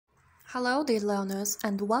Hello dear learners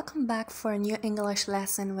and welcome back for a new English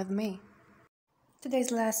lesson with me.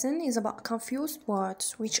 Today's lesson is about confused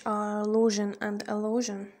words which are allusion and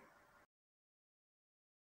illusion.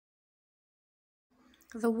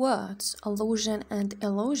 The words allusion and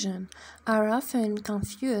illusion are often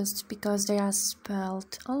confused because they are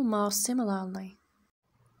spelled almost similarly.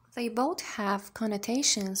 They both have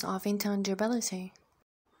connotations of intangibility.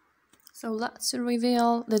 So let's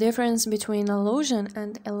reveal the difference between allusion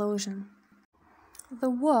and illusion.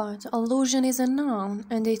 The word allusion is a noun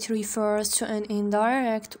and it refers to an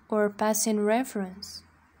indirect or passing reference.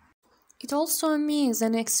 It also means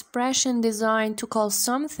an expression designed to call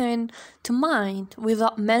something to mind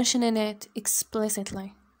without mentioning it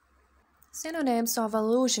explicitly. Synonyms of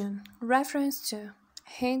allusion: reference to,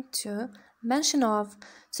 hint to, mention of,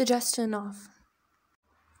 suggestion of.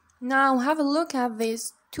 Now have a look at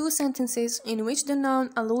these two sentences in which the noun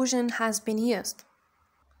allusion has been used.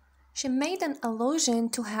 She made an allusion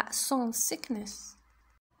to her son's sickness.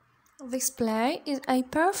 This play is a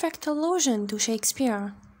perfect allusion to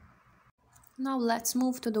Shakespeare. Now let's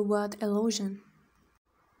move to the word illusion.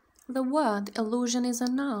 The word illusion is a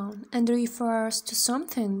noun and refers to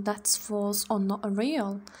something that's false or not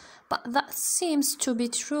real, but that seems to be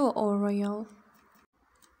true or real.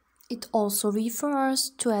 It also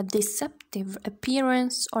refers to a deceptive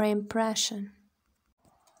appearance or impression.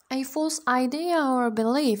 A false idea or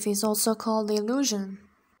belief is also called illusion.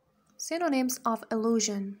 Synonyms of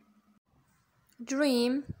illusion: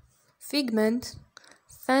 dream, figment,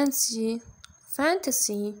 fancy,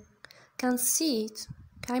 fantasy, conceit,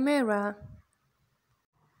 chimera,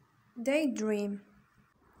 daydream.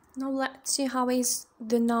 Now let's see how is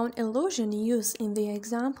the noun illusion used in the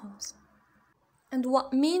examples and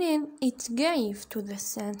what meaning it gave to the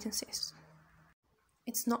sentences.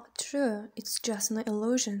 It's not true, it's just an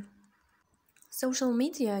illusion. Social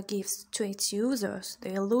media gives to its users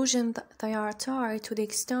the illusion that they are tied to the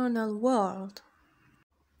external world.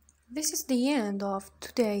 This is the end of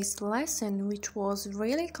today's lesson, which was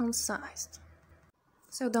really concise.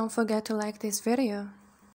 So don't forget to like this video.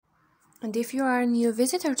 And if you are a new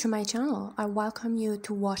visitor to my channel, I welcome you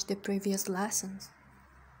to watch the previous lessons.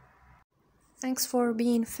 Thanks for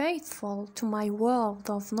being faithful to my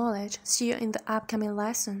world of knowledge. See you in the upcoming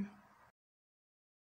lesson.